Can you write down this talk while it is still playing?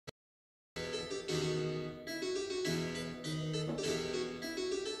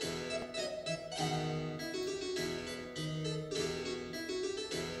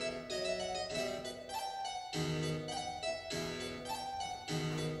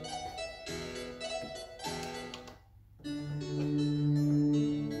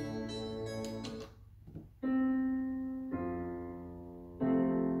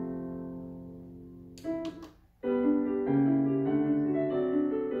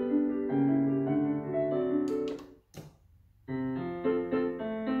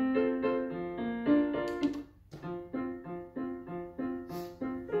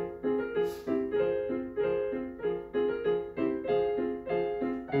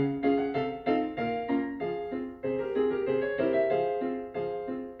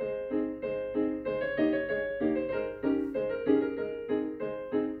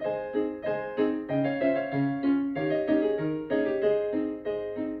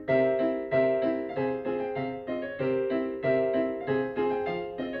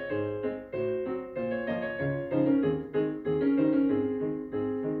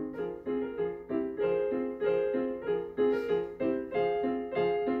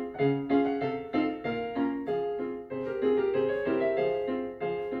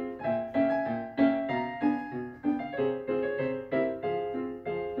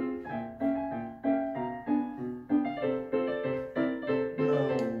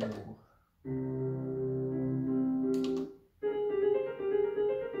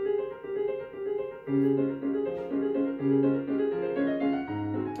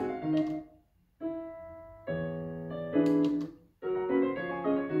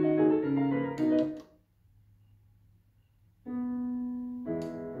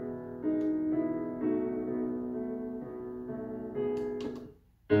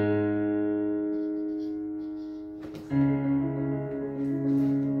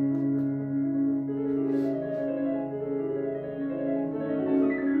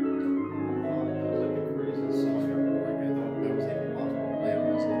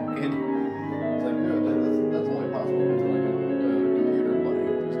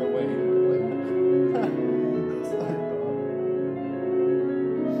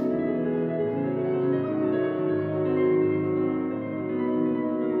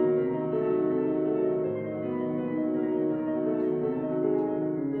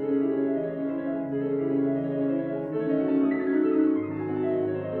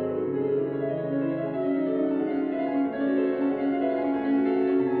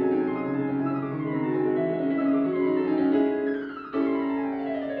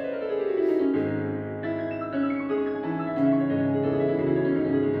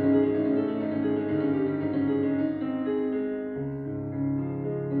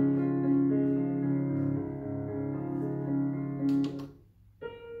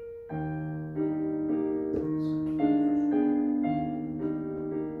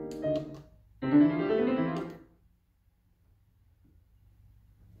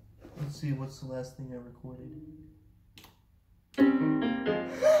last thing I recorded.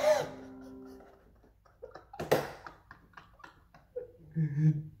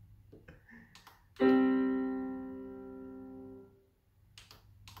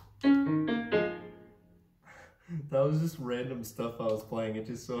 That was just random stuff I was playing. It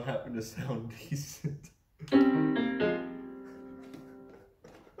just so happened to sound decent.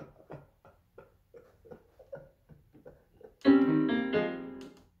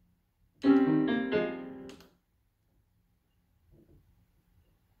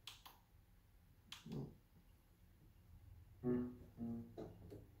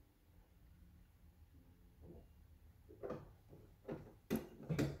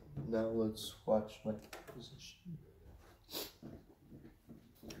 Now let's watch my position.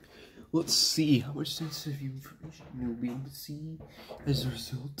 Let's see how much sensitive information you'll be able to see as a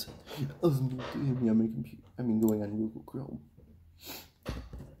result of me doing on my computer. I mean, going on Google Chrome.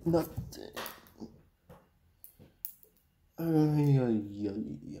 Not.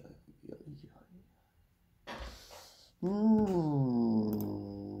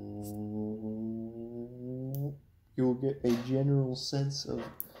 You'll get a general sense of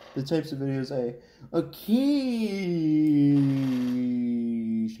the types of videos I occasionally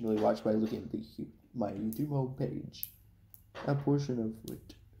watch by looking at my YouTube homepage. A portion of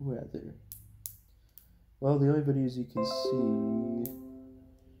it, rather. Well, the only videos you can see.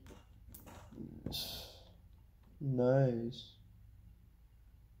 Nice.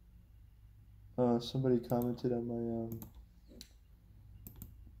 Somebody commented on my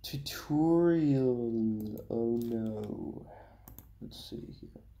tutorial. Oh no. Let's see here.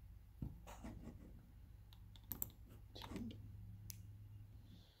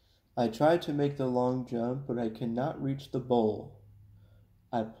 I tried to make the long jump, but I cannot reach the bowl.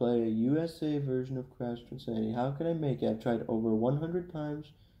 I play a USA version of Crash to Insanity. How can I make it? I've tried over 100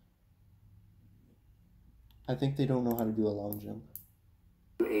 times. I think they don't know how to do a long jump.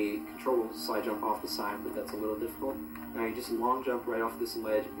 A control slide jump off the side, but that's a little difficult. Now you just long jump right off this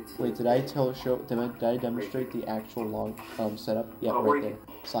ledge. Wait, did I demonstrate the actual long setup? Yeah, right there.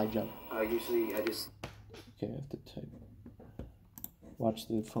 Slide jump. Usually I just... Okay, I have to type. Watch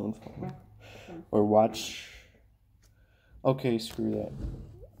the phone fall. Or watch... Okay, screw that.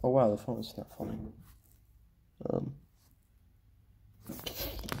 Oh wow, the phone is not falling. This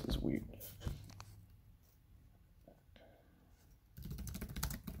is weird.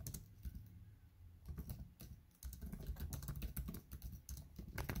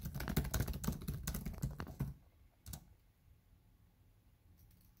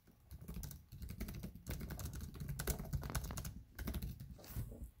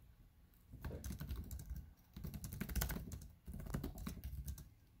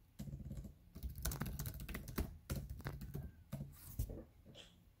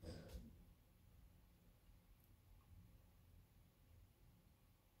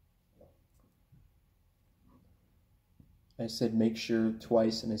 I said make sure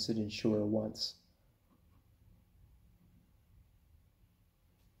twice, and I said ensure once.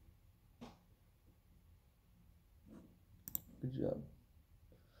 Good job.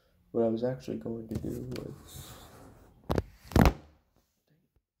 What I was actually going to do was...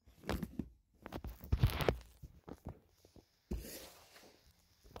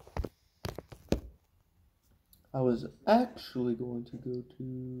 I was actually going to go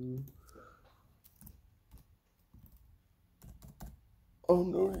to... Oh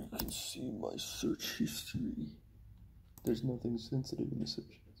no, you can see my search history. There's nothing sensitive in the search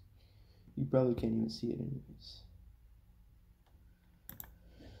history. You probably can't even see it anyways.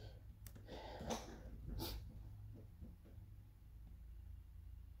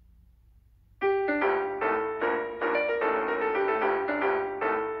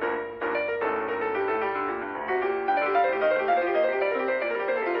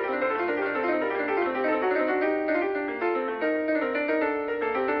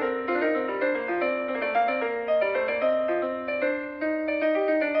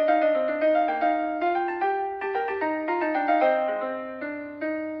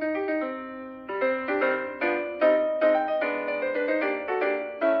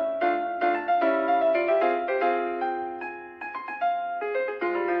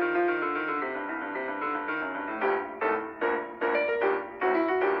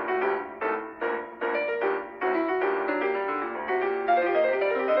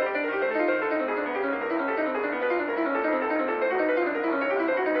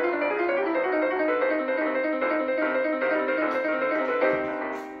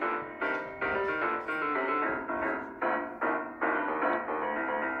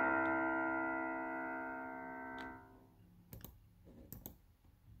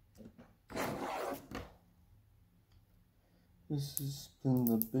 This has been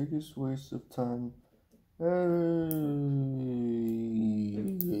the biggest waste of time.